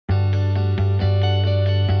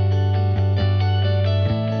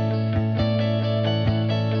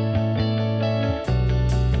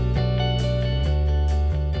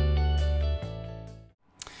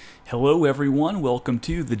Hello everyone, welcome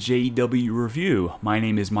to the JW Review. My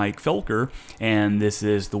name is Mike Felker, and this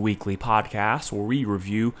is the weekly podcast where we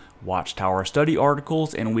review Watchtower study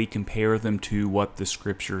articles and we compare them to what the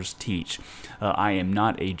scriptures teach. I am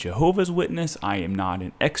not a Jehovah's Witness, I am not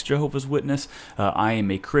an ex-Jehovah's Witness, I am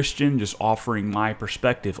a Christian just offering my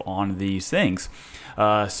perspective on these things.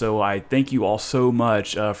 So I thank you all so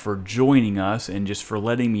much for joining us and just for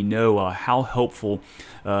letting me know how helpful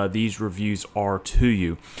these reviews are to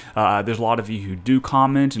you. There's a lot of you who do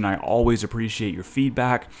comment, and I always appreciate your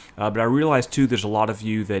feedback, but I realize too there's a lot of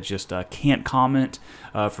you that just can't comment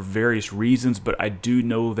for various reasons, but I do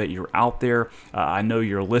know that you're out there. I know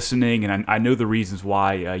you're listening, and I know the reasons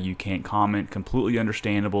why you can't comment. Completely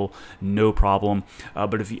understandable, no problem.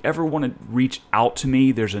 But if you ever want to reach out to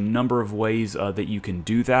me, there's a number of ways that you can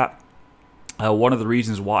do that. One of the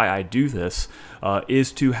reasons why I do this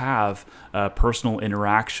is to have personal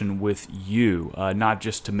interaction with you, not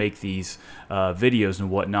just to make these videos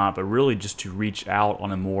and whatnot, but really just to reach out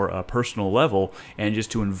on a more personal level and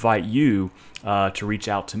just to invite you to reach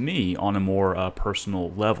out to me on a more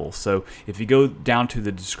personal level. So if you go down to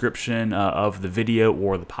the description of the video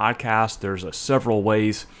or the podcast, there's several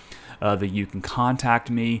ways that you can contact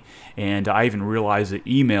me, and I even realize that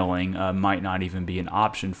emailing might not even be an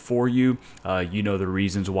option for you. You know the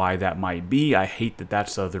reasons why that might be. I hate that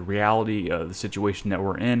that's the reality, the situation that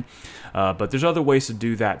we're in, but there's other ways to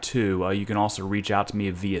do that too. You can also reach out to me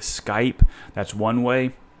via Skype. That's one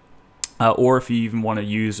way, or if you even want to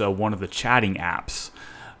use one of the chatting apps,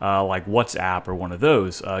 like WhatsApp or one of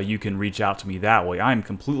those, you can reach out to me that way. I'm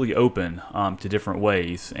completely open to different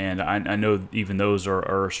ways, and I know even those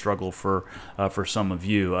are a struggle for some of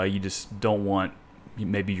you. You just don't want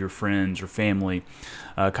maybe your friends or family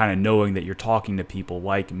kind of knowing that you're talking to people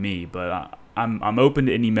like me, but I'm open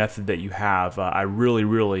to any method that you have. I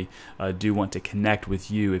really do want to connect with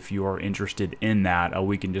you if you are interested in that.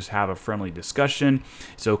 We can just have a friendly discussion.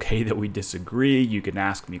 It's okay that we disagree. You can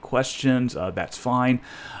ask me questions. That's fine,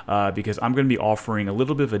 because I'm going to be offering a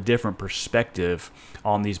little bit of a different perspective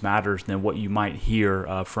on these matters than what you might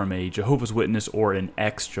hear from a Jehovah's Witness or an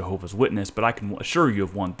ex-Jehovah's Witness. But I can assure you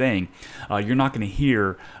of one thing. You're not going to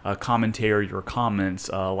hear commentary or comments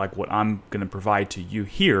like what I'm going to provide to you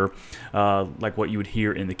here, like what you would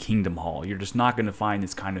hear in the Kingdom Hall. You're just not going to find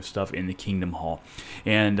this kind of stuff in the Kingdom Hall.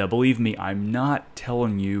 And believe me, I'm not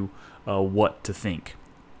telling you what to think.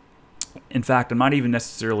 In fact, I'm not even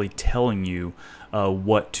necessarily telling you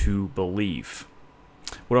what to believe.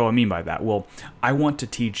 What do I mean by that? Well, I want to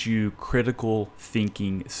teach you critical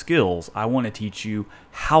thinking skills. I want to teach you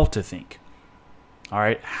how to think. All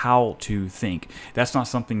right, how to think. That's not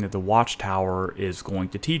something that the Watchtower is going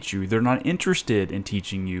to teach you. They're not interested in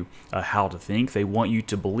teaching you how to think. They want you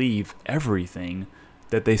to believe everything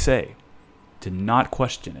that they say, to not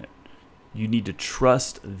question it. You need to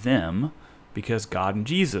trust them because God and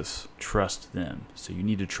Jesus trust them. So you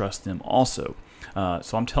need to trust them also.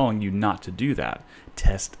 So I'm telling you not to do that.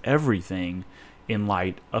 Test everything in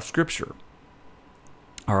light of Scripture.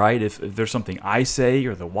 All right, if there's something I say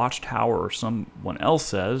or the Watchtower or someone else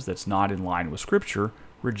says that's not in line with Scripture,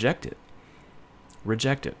 reject it.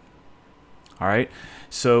 Reject it. All right,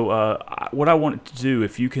 so what I want to do,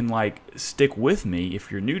 if you can stick with me,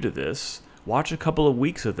 if you're new to this, watch a couple of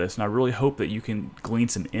weeks of this, and I really hope that you can glean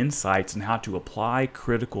some insights on how to apply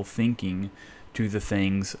critical thinking to the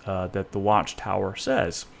things that the Watchtower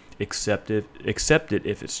says. Accept it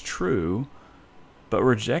if it's true, but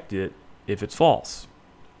reject it if it's false.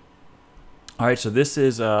 All right, so this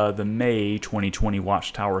is the May 2020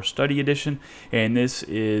 Watchtower Study Edition, and this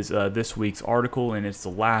is this week's article, and it's the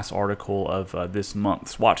last article of this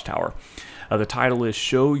month's Watchtower. The title is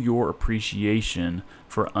Show Your Appreciation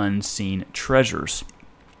for Unseen Treasures,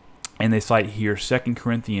 and they cite here 2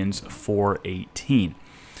 Corinthians 4:18.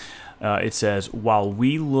 It says, "While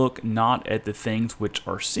we look not at the things which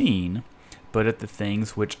are seen, but at the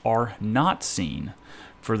things which are not seen.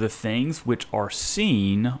 For the things which are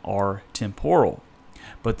seen are temporal,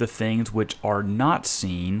 but the things which are not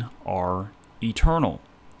seen are eternal."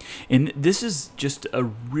 And this is just a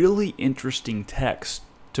really interesting text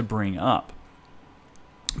to bring up,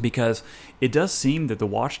 because it does seem that the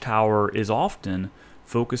Watchtower is often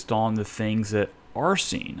focused on the things that are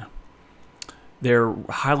seen. They're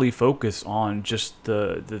highly focused on just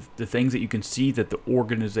the things that you can see that the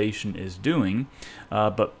organization is doing,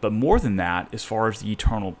 but more than that, as far as the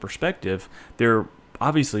eternal perspective, they're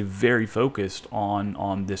obviously very focused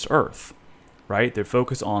on this earth, right? They're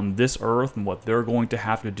focused on this earth and what they're going to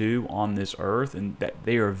have to do on this earth, and that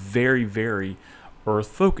they are very earth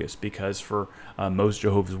focused, because for most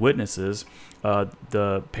Jehovah's Witnesses,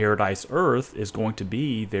 the paradise earth is going to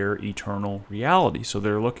be their eternal reality. So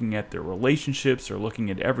they're looking at their relationships, they're looking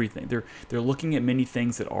at everything. They're looking at many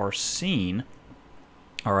things that are seen,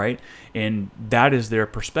 all right? And that is their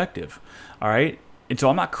perspective, all right? And so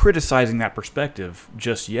I'm not criticizing that perspective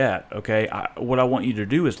just yet, okay? What I want you to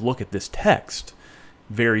do is look at this text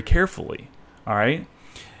very carefully, all right?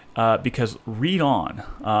 Because read on.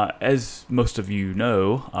 As most of you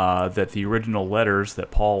know, that the original letters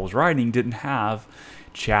that Paul was writing didn't have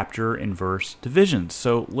chapter and verse divisions.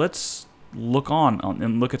 So let's look on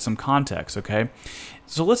and look at some context, okay?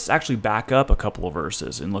 So let's actually back up a couple of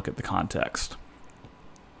verses and look at the context.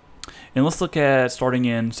 And let's look at starting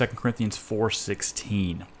in 2 Corinthians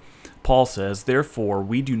 4:16. Paul says, "Therefore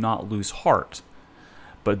we do not lose heart,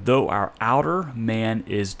 but though our outer man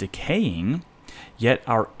is decaying, yet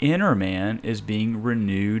our inner man is being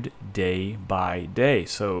renewed day by day."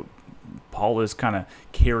 So Paul is kind of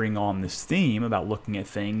carrying on this theme about looking at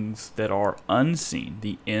things that are unseen,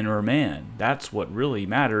 the inner man. That's what really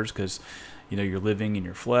matters, because you're living in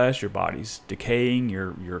your flesh, your body's decaying,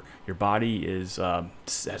 your body is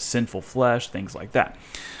has sinful flesh, things like that.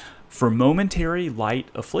 For momentary light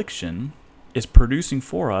affliction is producing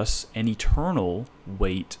for us an eternal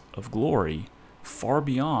weight of glory, far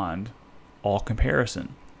beyond all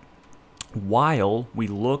comparison. While we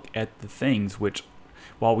look not at the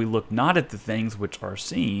things which are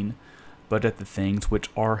seen, but at the things which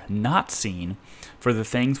are not seen. For the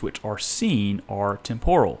things which are seen are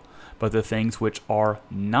temporal, but the things which are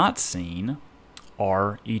not seen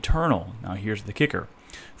are eternal. Now here's the kicker.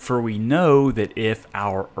 For we know that if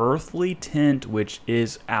our earthly tent, which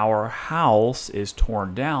is our house, is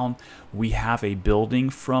torn down, we have a building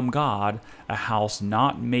from God, a house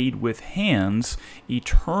not made with hands,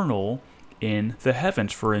 eternal in the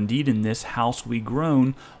heavens. For indeed in this house we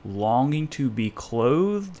groan, longing to be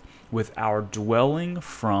clothed with our dwelling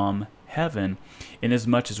from heaven,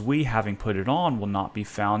 inasmuch as we, having put it on, will not be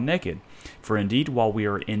found naked. For indeed, while we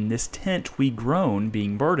are in this tent, we groan,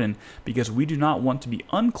 being burdened, because we do not want to be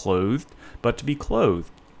unclothed, but to be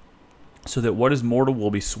clothed, so that what is mortal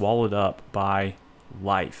will be swallowed up by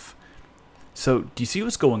life. So, do you see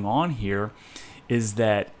what's going on here? Is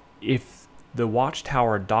that if the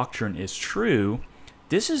Watchtower doctrine is true,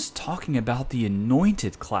 this is talking about the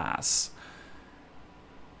anointed class.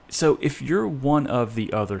 So if you're one of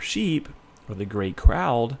the other sheep, or the great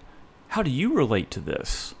crowd, how do you relate to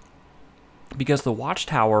this? Because the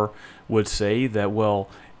Watchtower would say that, well,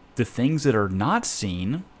 the things that are not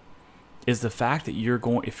seen is the fact that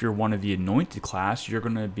if you're one of the anointed class, you're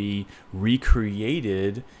going to be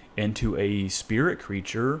recreated into a spirit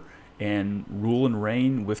creature and rule and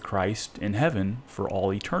reign with Christ in heaven for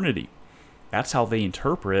all eternity. That's how they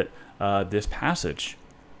interpret this passage.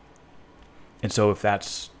 And so if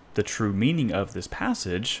that's the true meaning of this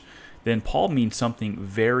passage, then Paul means something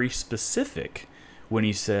very specific when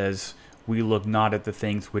he says, we look not at the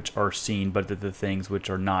things which are seen, but at the things which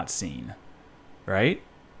are not seen. Right?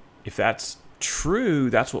 If that's true,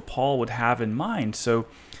 that's what Paul would have in mind. So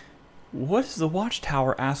what is the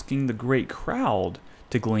Watchtower asking the great crowd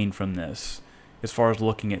to glean from this, as far as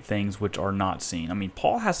looking at things which are not seen? I mean,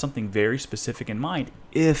 Paul has something very specific in mind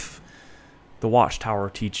if the Watchtower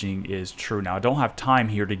teaching is true. Now, I don't have time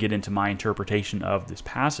here to get into my interpretation of this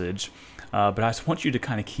passage, but I just want you to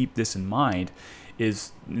kind of keep this in mind.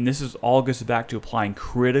 And this all goes back to applying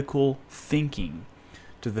critical thinking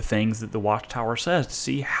to the things that the Watchtower says, to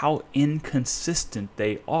see how inconsistent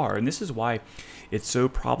they are. And this is why it's so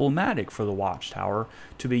problematic for the Watchtower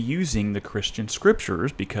to be using the Christian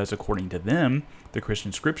scriptures, because according to them, the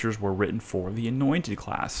Christian scriptures were written for the anointed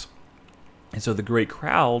class. And so the great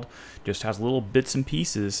crowd just has little bits and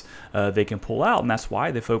pieces they can pull out, and that's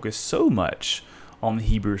why they focus so much on the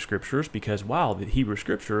Hebrew scriptures, because wow, the Hebrew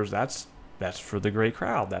scriptures, that's for the great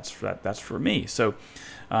crowd, that's for me. So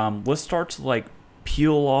let's start to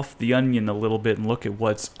peel off the onion a little bit and look at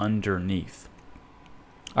what's underneath.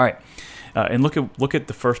 All right, and look at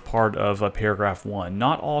the first part of paragraph 1.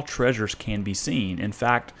 Not all treasures can be seen. In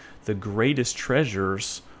fact, the greatest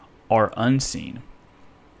treasures are unseen.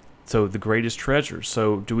 So the greatest treasures.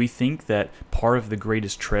 So do we think that part of the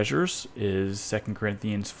greatest treasures is 2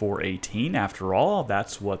 Corinthians 4:18? After all,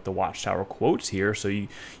 that's what the Watchtower quotes here. So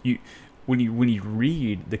when you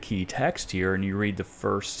read the key text here and you read the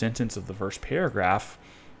first sentence of the first paragraph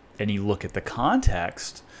and you look at the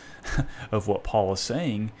context of what Paul is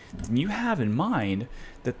saying, then you have in mind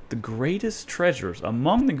that the greatest treasures,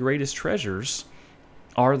 among the greatest treasures,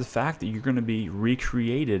 are the fact that you're going to be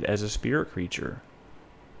recreated as a spirit creature.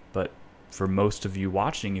 But for most of you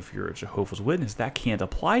watching, if you're a Jehovah's Witness, that can't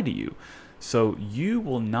apply to you. So you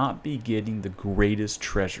will not be getting the greatest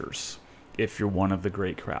treasures if you're one of the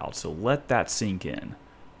great crowd. So let that sink in.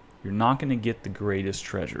 You're not going to get the greatest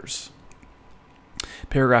treasures.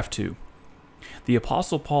 Paragraph 2. The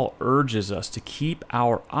Apostle Paul urges us to keep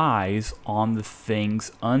our eyes on the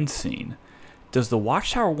things unseen. Does the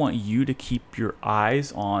Watchtower want you to keep your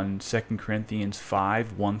eyes on 2 Corinthians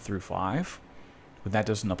 5, 1 through 5? But that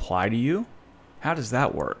doesn't apply to you? How does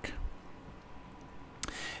that work?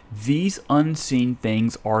 These unseen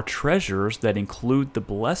things are treasures that include the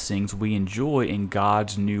blessings we enjoy in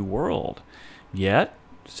God's new world. Yet,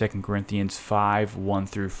 2 Corinthians 5, 1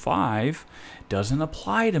 through 5 doesn't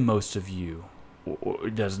apply to most of you.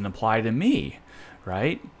 It doesn't apply to me,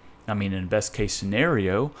 right? I mean, in the best case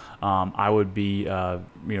scenario, I would be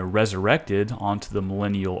resurrected onto the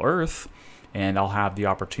millennial earth, and I'll have the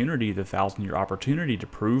opportunity, the 1,000-year opportunity, to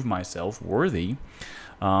prove myself worthy.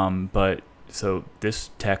 So this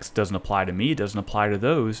text doesn't apply to me. It doesn't apply to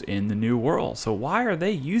those in the new world. So why are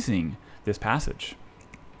they using this passage?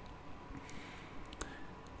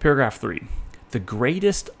 Paragraph 3. The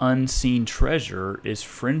greatest unseen treasure is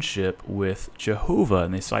friendship with Jehovah.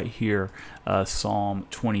 And they cite here Psalm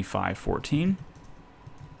 25:14.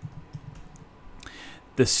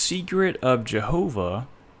 The secret of Jehovah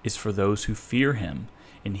is for those who fear him,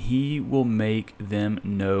 and he will make them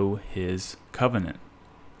know his covenant.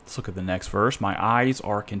 Let's look at the next verse. My eyes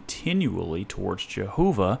are continually towards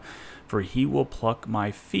Jehovah, for he will pluck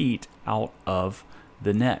my feet out of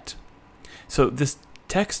the net. So this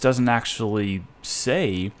text doesn't actually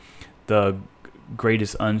say the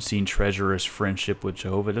greatest unseen treasure is friendship with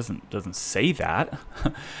Jehovah. It doesn't say that.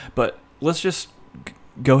 But let's just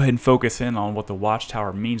go ahead and focus in on what the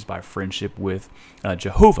Watchtower means by friendship with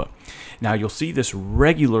Jehovah. Now, you'll see this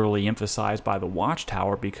regularly emphasized by the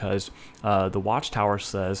Watchtower, because the Watchtower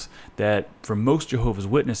says that for most Jehovah's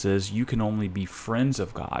Witnesses, you can only be friends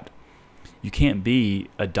of God. You can't be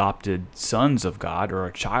adopted sons of God or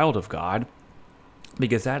a child of God,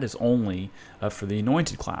 because that is only for the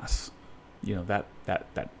anointed class. You know,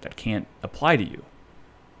 that can't apply to you,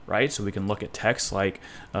 right? So we can look at texts like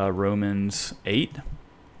Romans 8.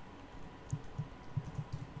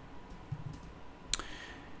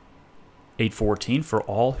 For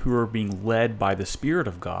all who are being led by the Spirit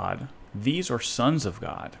of God, these are sons of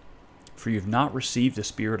God. For you have not received a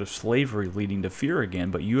spirit of slavery leading to fear again,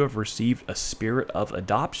 but you have received a spirit of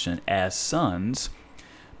adoption as sons,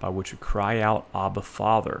 by which we cry out, Abba,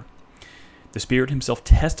 Father. The Spirit himself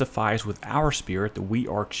testifies with our spirit that we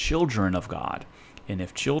are children of God, and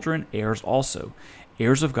if children, heirs also,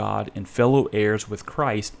 heirs of God and fellow heirs with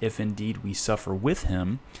Christ, if indeed we suffer with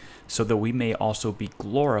him, so that we may also be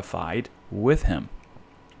glorified with him.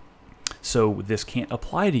 So this can't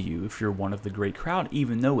apply to you if you're one of the great crowd,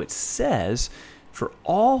 even though it says, for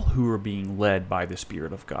all who are being led by the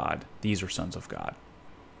Spirit of God, these are sons of God.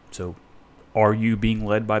 So are you being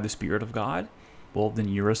led by the Spirit of God? Well, then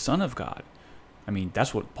you're a son of God. I mean,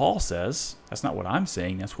 that's what Paul says. That's not what I'm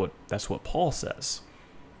saying. That's what Paul says.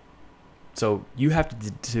 So you have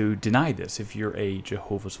to deny this if you're a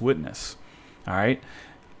Jehovah's Witness. All right?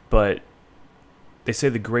 But they say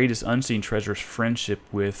the greatest unseen treasure is friendship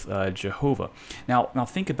with Jehovah. Now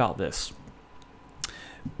think about this.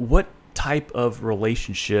 What type of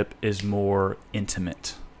relationship is more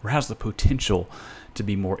intimate, or has the potential to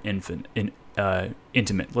be more intimate?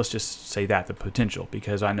 Let's just say that, the potential,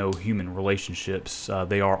 because I know human relationships,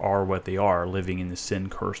 they are what they are, living in the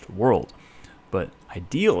sin-cursed world. But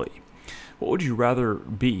ideally, what would you rather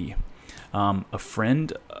be? A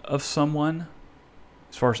friend of someone,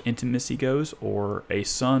 as far as intimacy goes, or a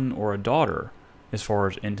son or a daughter as far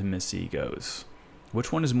as intimacy goes?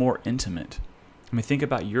 Which one is more intimate? I mean, think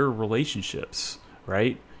about your relationships,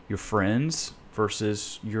 right? Your friends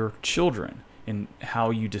versus your children, and how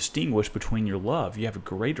you distinguish between your love. You have a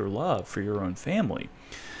greater love for your own family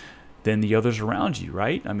than the others around you,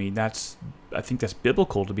 right? I mean, I think that's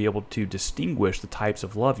biblical, to be able to distinguish the types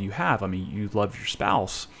of love you have. I mean, you love your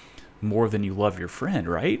spouse more than you love your friend,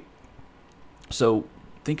 right? So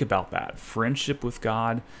think about that. Friendship with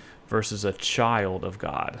God versus a child of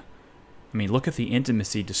God. I mean, look at the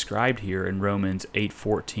intimacy described here in Romans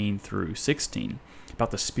 8:14 through 16,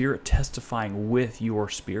 about the Spirit testifying with your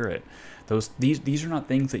spirit. These are not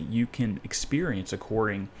things that you can experience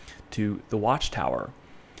according to the Watchtower.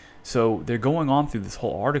 So they're going on through this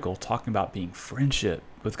whole article talking about being friendship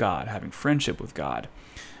with God, having friendship with God,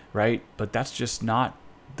 right? But that's just not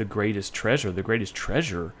the greatest treasure. The greatest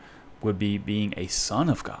treasure would be being a son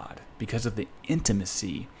of God, because of the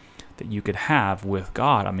intimacy that you could have with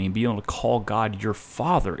God. I mean, being able to call God your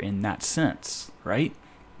Father in that sense, right?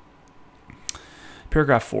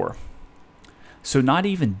 Paragraph 4. So not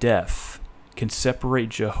even death can separate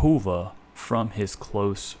Jehovah from his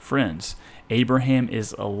close friends. Abraham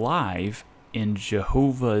is alive in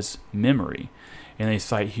Jehovah's memory. And they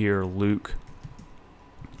cite here Luke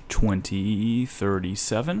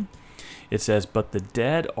 20:37. It says, but the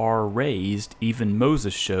dead are raised, even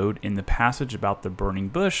Moses showed in the passage about the burning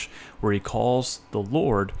bush, where he calls the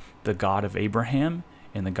Lord the God of Abraham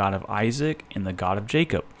and the God of Isaac and the God of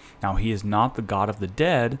Jacob. Now he is not the God of the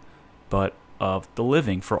dead, but of the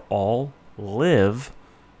living, for all live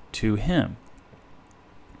to him.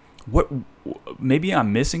 What? Maybe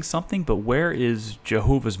I'm missing something, but where is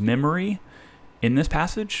Jehovah's memory in this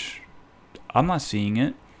passage? I'm not seeing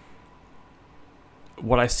it.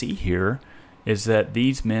 What I see here is that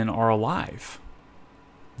these men are alive.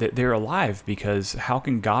 They're alive, because how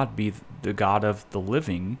can God be the God of the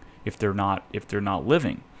living if they're not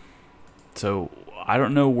living? So I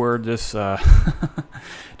don't know where this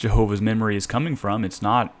Jehovah's memory is coming from. It's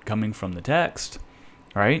not coming from the text,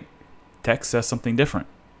 right? Text says something different.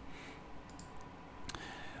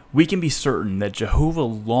 We can be certain that Jehovah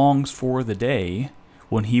longs for the day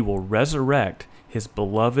when he will resurrect his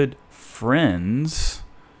beloved friends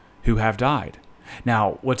who have died.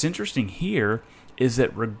 Now, what's interesting here is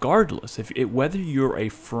that regardless, whether you're a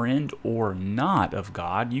friend or not of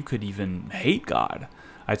God, you could even hate God,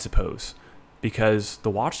 I suppose, because the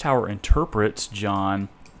Watchtower interprets John.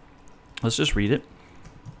 Let's just read it.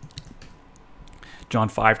 John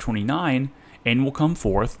 5:29, and will come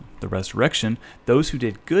forth, the resurrection, those who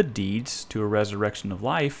did good deeds to a resurrection of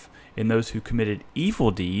life, and those who committed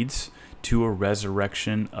evil deeds to a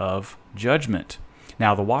resurrection of judgment.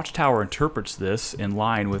 Now, the Watchtower interprets this in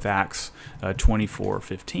line with Acts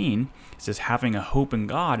 24:15. It says, having a hope in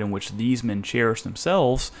God in which these men cherish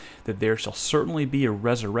themselves, that there shall certainly be a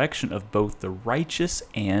resurrection of both the righteous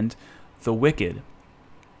and the wicked.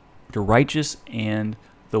 The righteous and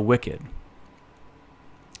the wicked.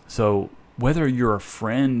 So, whether you're a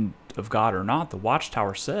friend of God or not, the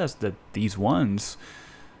Watchtower says that these ones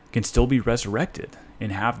can still be resurrected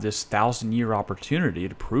and have this 1,000-year opportunity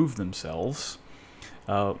to prove themselves,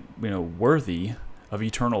 worthy of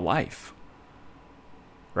eternal life.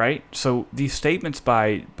 Right? So these statements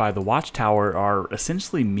by the Watchtower are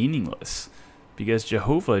essentially meaningless, because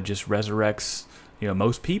Jehovah just resurrects,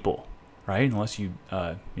 most people, right? Unless you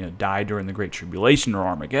die during the Great Tribulation or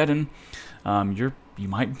Armageddon, you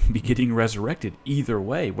might be getting resurrected either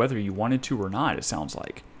way, whether you wanted to or not, it sounds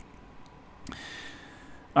like.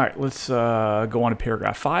 All right, let's go on to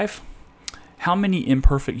paragraph 5. How many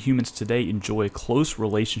imperfect humans today enjoy a close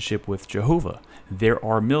relationship with Jehovah? There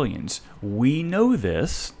are millions. We know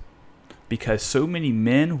this because so many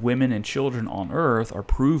men, women, and children on earth are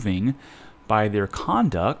proving by their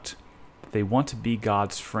conduct that they want to be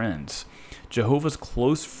God's friends. Jehovah's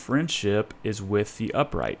close friendship is with the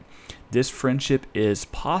upright. This friendship is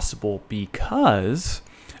possible because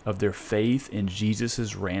of their faith in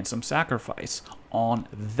Jesus' ransom sacrifice. On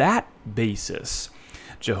that basis,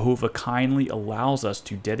 Jehovah kindly allows us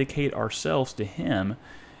to dedicate ourselves to him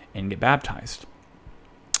and get baptized.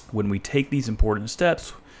 When we take these important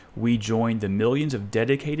steps, we join the millions of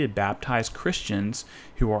dedicated baptized Christians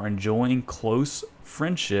who are enjoying close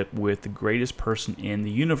friendship with the greatest person in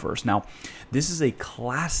the universe. Now, this is a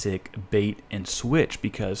classic bait and switch,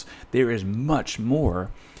 because there is much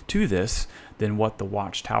more to this than what the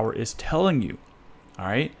Watchtower is telling you. All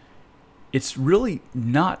right? It's really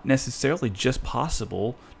not necessarily just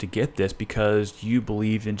possible to get this because you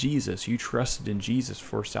believed in Jesus, you trusted in Jesus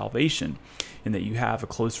for salvation, and that you have a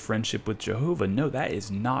close friendship with Jehovah. No, that is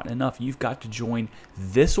not enough. You've got to join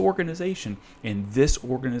this organization and this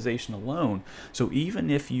organization alone. So even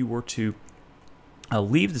if you were to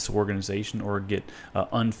leave this organization or get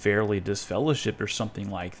unfairly disfellowshipped or something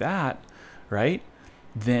like that, right,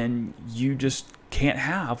 then you just can't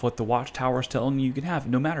have what the Watchtower is telling you can have.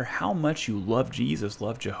 No matter how much you love Jesus,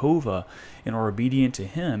 love Jehovah, and are obedient to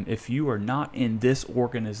him, if you are not in this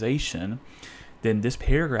organization, then this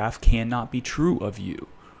paragraph cannot be true of you.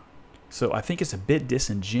 So I think it's a bit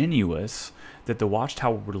disingenuous that the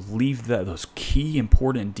Watchtower would leave those key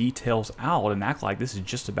important details out and act like this is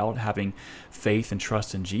just about having faith and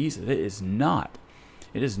trust in Jesus. It is not.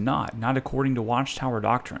 It is not. Not according to Watchtower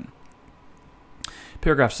doctrine.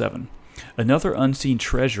 Paragraph 7. Another unseen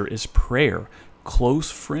treasure is prayer.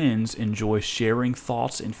 Close friends enjoy sharing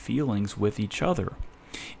thoughts and feelings with each other.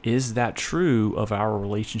 Is that true of our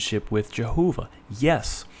relationship with Jehovah?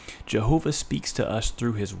 Yes. Jehovah speaks to us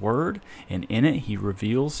through his word, and in it he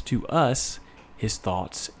reveals to us his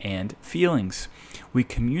thoughts and feelings. We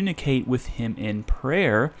communicate with him in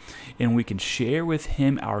prayer, and we can share with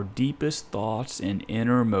him our deepest thoughts and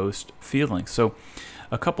innermost feelings. So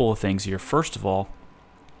a couple of things here. First of all,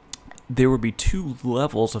 there would be two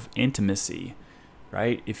levels of intimacy,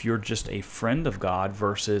 right? If you're just a friend of God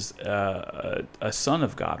versus a son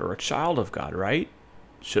of God or a child of God, right?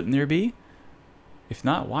 Shouldn't there be? If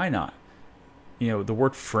not, why not? The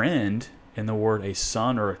word friend and the word a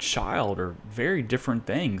son or a child are very different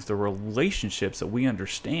things. The relationships that we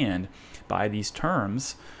understand by these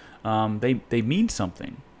terms, they mean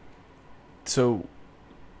something. So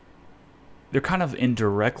they're kind of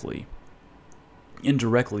indirectly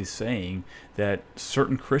saying that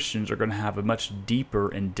certain Christians are going to have a much deeper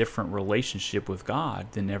and different relationship with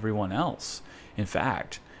God than everyone else. In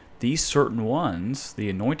fact, these certain ones, the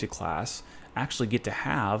anointed class, actually get to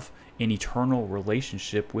have an eternal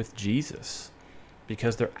relationship with Jesus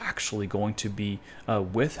because they're actually going to be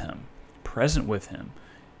with him, present with him.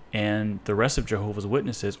 And the rest of Jehovah's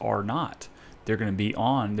Witnesses are not. They're going to be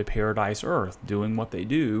on the paradise earth, doing what they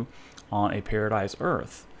do on a paradise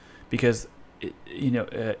earth. Because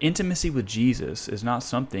intimacy with Jesus is not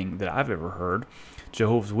something that I've ever heard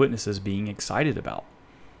Jehovah's Witnesses being excited about.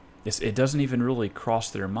 It doesn't even really cross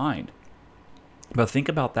their mind. But think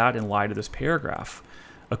about that in light of this paragraph.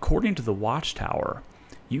 According to the Watchtower,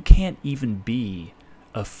 you can't even be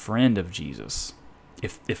a friend of Jesus.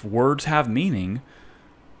 If words have meaning,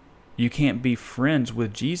 you can't be friends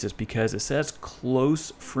with Jesus because it says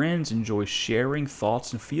close friends enjoy sharing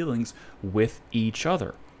thoughts and feelings with each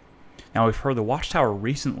other. Now, we've heard the Watchtower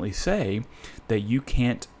recently say that you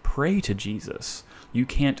can't pray to Jesus. You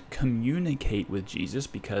can't communicate with Jesus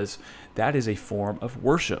because that is a form of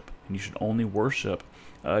worship, and you should only worship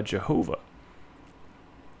Jehovah.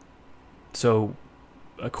 So,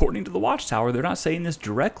 according to the Watchtower, they're not saying this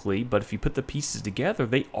directly, but if you put the pieces together,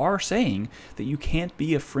 they are saying that you can't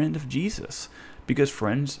be a friend of Jesus because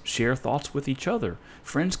friends share thoughts with each other.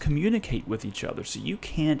 Friends communicate with each other. So you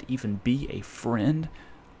can't even be a friend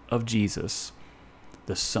of Jesus,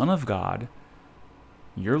 the Son of God,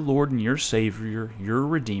 your Lord and your Savior, your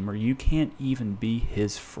Redeemer. You can't even be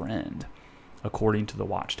his friend, according to the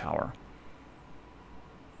Watchtower.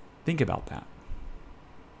 Think about that.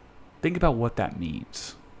 Think about what that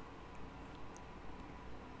means.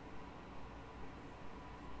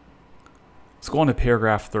 Let's go on to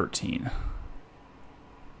paragraph 13. I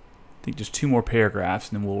think just two more paragraphs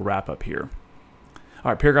and then we'll wrap up here. All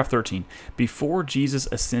right, paragraph 13. Before Jesus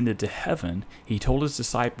ascended to heaven, he told his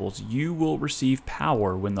disciples, "You will receive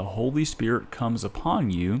power when the Holy Spirit comes upon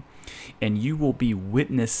you, and you will be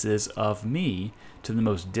witnesses of me to the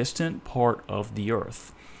most distant part of the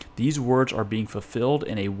earth." These words are being fulfilled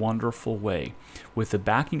in a wonderful way. With the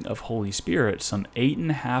backing of Holy Spirit, some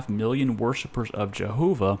 8.5 million worshipers of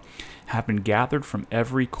Jehovah have been gathered from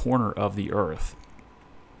every corner of the earth.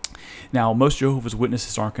 Now, most Jehovah's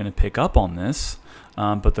Witnesses aren't going to pick up on this,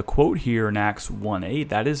 but the quote here in Acts 1:8,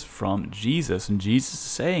 that is from Jesus, and Jesus is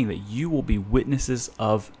saying that you will be witnesses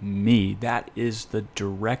of me. That is the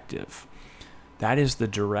directive. That is the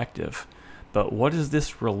directive. But what does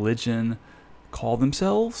this religion call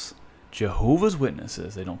themselves? Jehovah's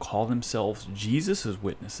Witnesses. They don't call themselves Jesus'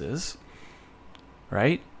 witnesses,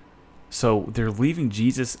 right? So they're leaving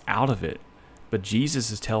Jesus out of it. But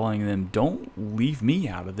Jesus is telling them, don't leave me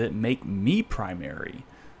out of it. Make me primary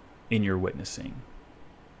in your witnessing.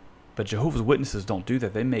 But Jehovah's Witnesses don't do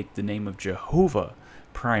that. They make the name of Jehovah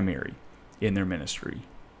primary in their ministry.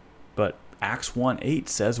 But Acts 1:8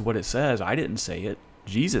 says what it says. I didn't say it.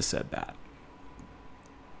 Jesus said that.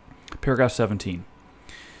 Paragraph 17.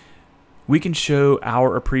 We can show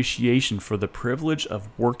our appreciation for the privilege of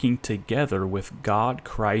working together with God,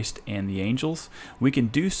 Christ, and the angels. We can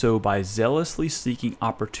do so by zealously seeking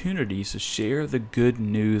opportunities to share the good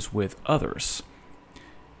news with others.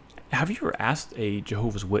 Have you ever asked a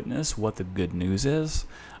Jehovah's Witness what the good news is?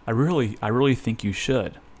 I really think you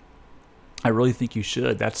should. I really think you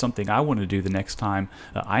should. That's something I want to do the next time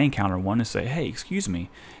I encounter one, to say, hey, excuse me,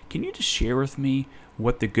 can you just share with me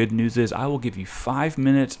what the good news is? I will give you 5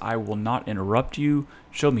 minutes. I will not interrupt you.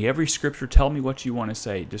 Show me every scripture. Tell me what you want to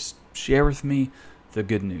say. Just share with me the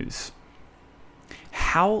good news.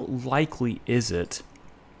 How likely is it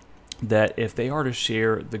that if they are to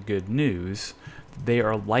share the good news, they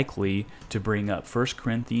are likely to bring up 1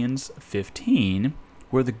 Corinthians 15,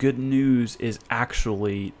 where the good news is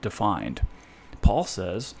actually defined? Paul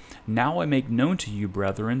says, "Now I make known to you,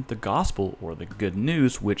 brethren, the gospel," or the good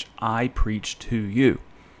news, "which I preach to you."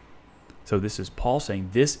 So this is Paul saying,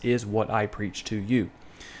 this is what I preach to you,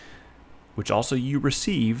 which also you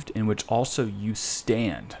received, in which also you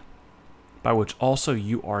stand. by which also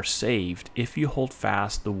you are saved, if you hold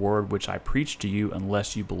fast the word which I preached to you,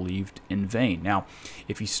 unless you believed in vain. Now,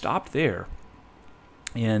 if you stopped there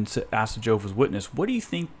and asked the Jehovah's Witness, what do you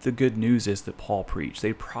think the good news is that Paul preached?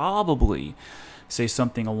 They'd probably say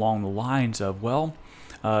something along the lines of, well,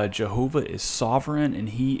 Jehovah is sovereign and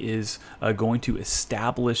he is going to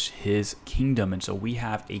establish his kingdom. And so we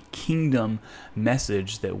have a kingdom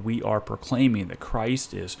message that we are proclaiming, that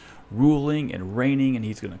Christ is ruling and reigning and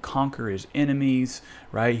he's going to conquer his enemies,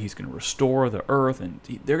 right? He's going to restore the earth. And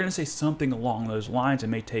they're going to say something along those lines. It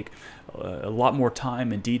may take a lot more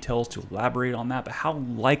time and details to elaborate on that, but how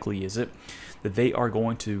likely is it that they are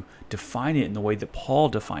going to define it in the way that Paul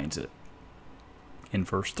defines it? In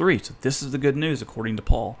verse 3, so this is the good news according to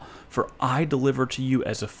Paul. For I delivered to you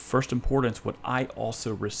as of first importance what I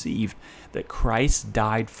also received, that Christ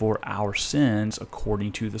died for our sins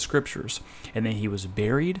according to the Scriptures, and that he was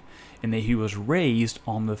buried, and that he was raised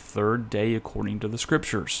on the third day according to the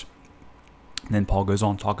Scriptures. And then Paul goes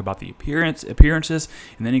on to talk about the appearances,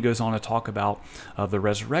 and then he goes on to talk about the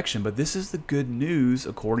resurrection. But this is the good news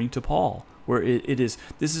according to Paul, where this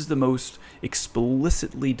is the most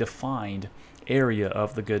explicitly defined area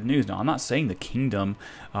of the good news. Now, I'm not saying the kingdom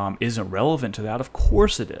isn't relevant to that. Of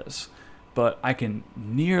course it is. But I can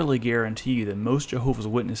nearly guarantee you that most Jehovah's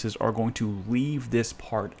Witnesses are going to leave this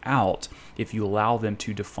part out if you allow them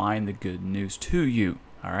to define the good news to you.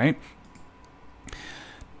 All right?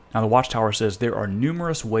 Now, the Watchtower says there are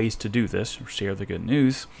numerous ways to do this, or share the good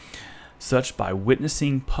news, such by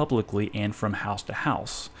witnessing publicly and from house to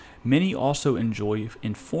house. Many also enjoy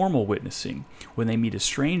informal witnessing. When they meet a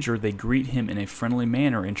stranger, they greet him in a friendly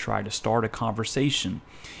manner and try to start a conversation.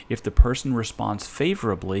 If the person responds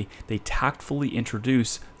favorably, they tactfully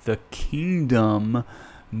introduce the kingdom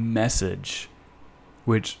message,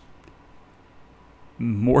 which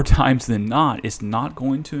more times than not is not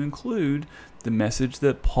going to include the message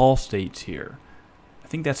that Paul states here. I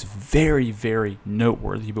think that's very, very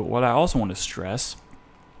noteworthy. But what I also want to stress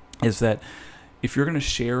is that if you're going to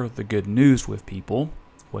share the good news with people,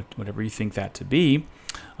 whatever you think that to be,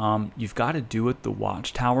 you've got to do it the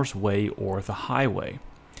Watchtower's way or the highway.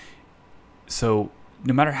 So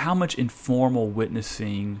no matter how much informal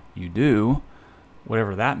witnessing you do,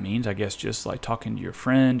 whatever that means, I guess just like talking to your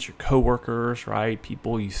friends, your coworkers, right?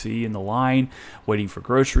 People you see in the line, waiting for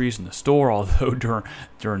groceries in the store, although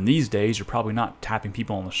during these days, you're probably not tapping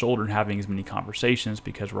people on the shoulder and having as many conversations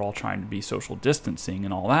because we're all trying to be social distancing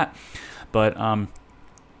and all that. But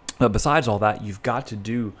besides all that, you've got to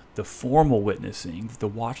do the formal witnessing that the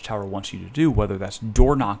Watchtower wants you to do, whether that's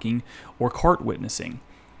door knocking or cart witnessing.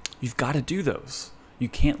 You've got to do those. You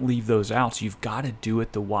can't leave those out, so you've got to do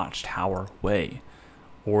it the Watchtower way,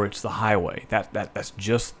 or it's the highway. That's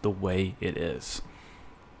just the way it is.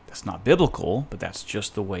 That's not biblical, but that's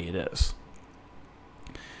just the way it is.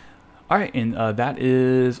 All right, and that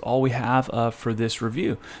is all we have for this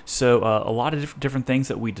review. So a lot of different things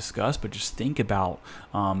that we discussed, but just think about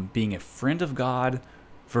being a friend of God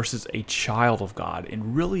versus a child of God,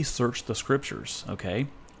 and really search the Scriptures, okay?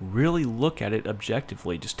 Really look at it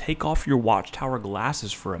objectively. Just take off your Watchtower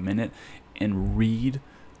glasses for a minute and read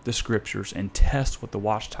the Scriptures and test what the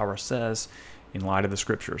Watchtower says in light of the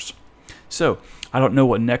Scriptures. So, I don't know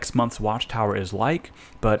what next month's Watchtower is like,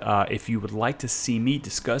 but if you would like to see me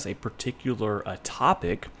discuss a particular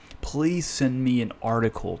topic, please send me an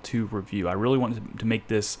article to review. I really want to make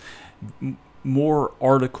this more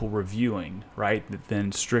article reviewing, right,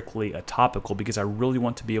 than strictly a topical, because I really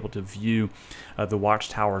want to be able to view the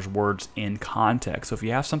Watchtower's words in context. So if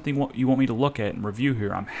you have something you want me to look at and review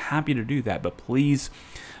here, I'm happy to do that, but please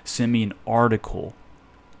send me an article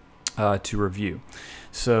to review.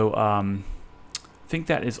 So I think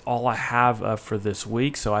that is all I have for this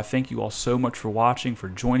week. So I thank you all so much for watching, for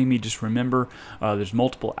joining me. Just remember, there's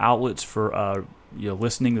multiple outlets for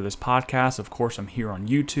listening to this podcast. Of course, I'm here on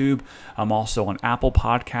YouTube. I'm also on Apple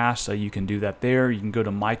Podcasts, so you can do that there. You can go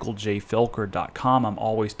to michaeljfelker.com. I'm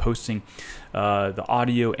always posting the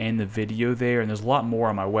audio and the video there, and there's a lot more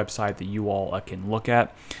on my website that you all can look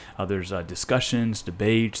at. There's discussions,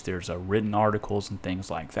 debates, there's written articles, and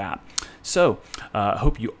things like that. So I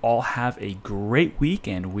hope you all have a great week,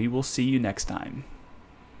 and we will see you next time.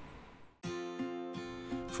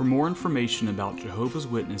 For more information about Jehovah's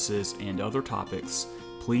Witnesses and other topics,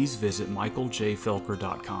 please visit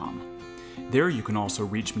michaeljfelker.com. There you can also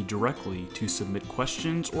reach me directly to submit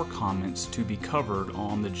questions or comments to be covered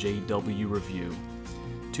on the JW Review.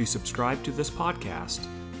 To subscribe to this podcast,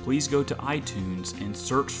 please go to iTunes and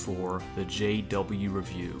search for the JW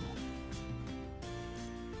Review.